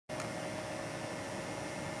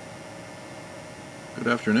Good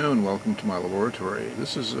afternoon, welcome to my laboratory.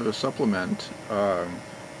 This is a supplement.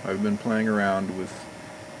 I've been playing around with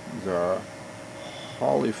the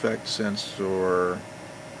Hall effect sensor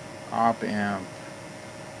OpAmp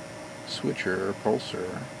switcher,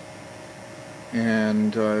 pulsar,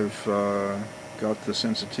 and I've got the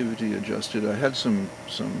sensitivity adjusted. I had some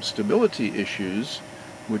stability issues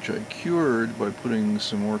which I cured by putting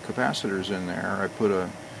some more capacitors in there. I put a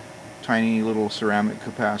tiny little ceramic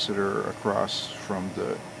capacitor across from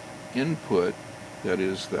the input, that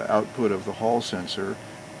is the output of the Hall sensor,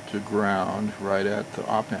 to ground right at the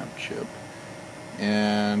OpAmp chip,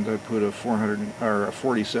 and I put a 47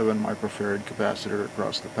 microfarad capacitor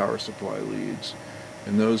across the power supply leads,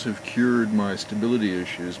 and those have cured my stability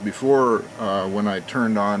issues. Before, when I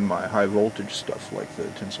turned on my high voltage stuff like the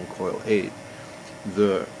Tinsel Coil 8,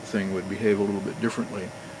 the thing would behave a little bit differently.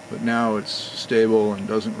 But now it's stable and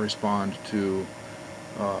doesn't respond to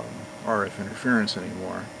RF interference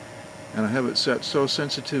anymore. And I have it set so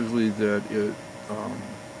sensitively that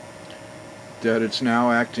it's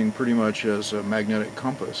now acting pretty much as a magnetic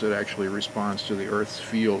compass. It actually responds to the Earth's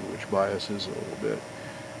field, which biases a little bit.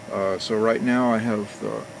 So right now I have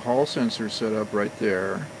the Hall sensor set up right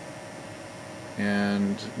there,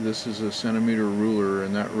 and this is a centimeter ruler,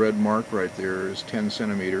 and that red mark right there is 10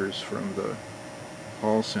 centimeters from the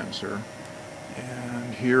Hall sensor.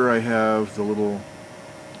 And here I have the little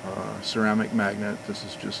ceramic magnet. This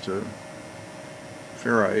is just a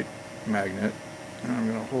ferrite magnet, and I'm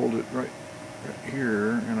going to hold it right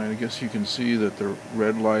here, and I guess you can see that the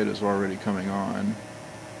red light is already coming on,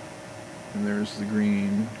 and there's the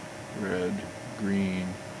green, red, green,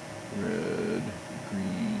 red,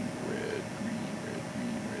 green, red, green, red,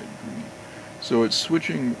 green, red, green. So it's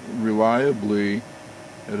switching reliably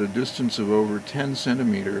at a distance of over 10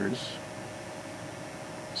 centimeters,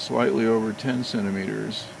 slightly over 10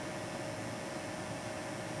 centimeters.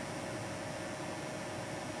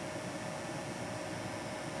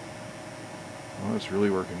 Well, it's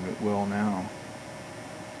really working well now.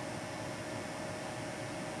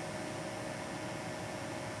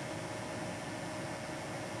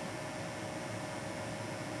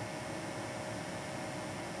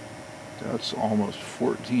 That's almost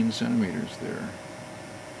 14 centimeters there.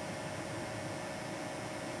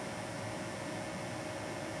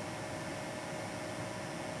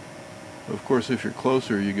 Of course, if you're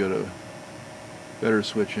closer, you get a better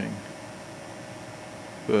switching.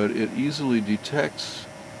 But it easily detects.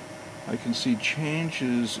 I can see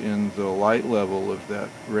changes in the light level of that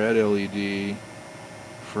red LED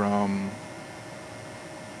from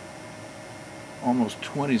almost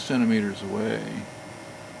 20 centimeters away.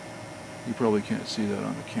 You probably can't see that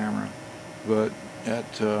on the camera, but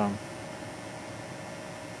at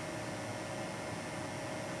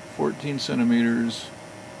 14 centimeters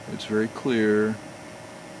it's very clear,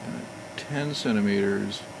 and at 10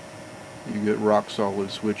 centimeters you get rock solid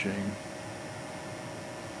switching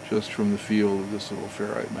just from the field of this little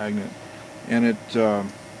ferrite magnet. And it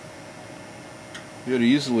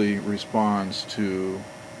easily responds to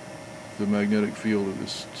the magnetic field of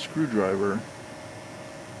this screwdriver,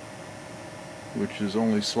 which is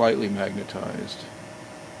only slightly magnetized.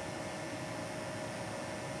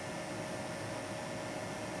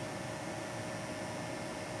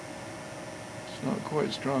 It's not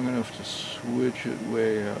quite strong enough to switch it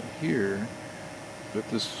way out here, but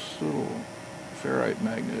this little ferrite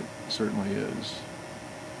magnet certainly is.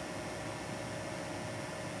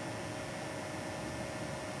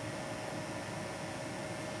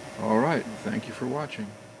 All right, thank you for watching.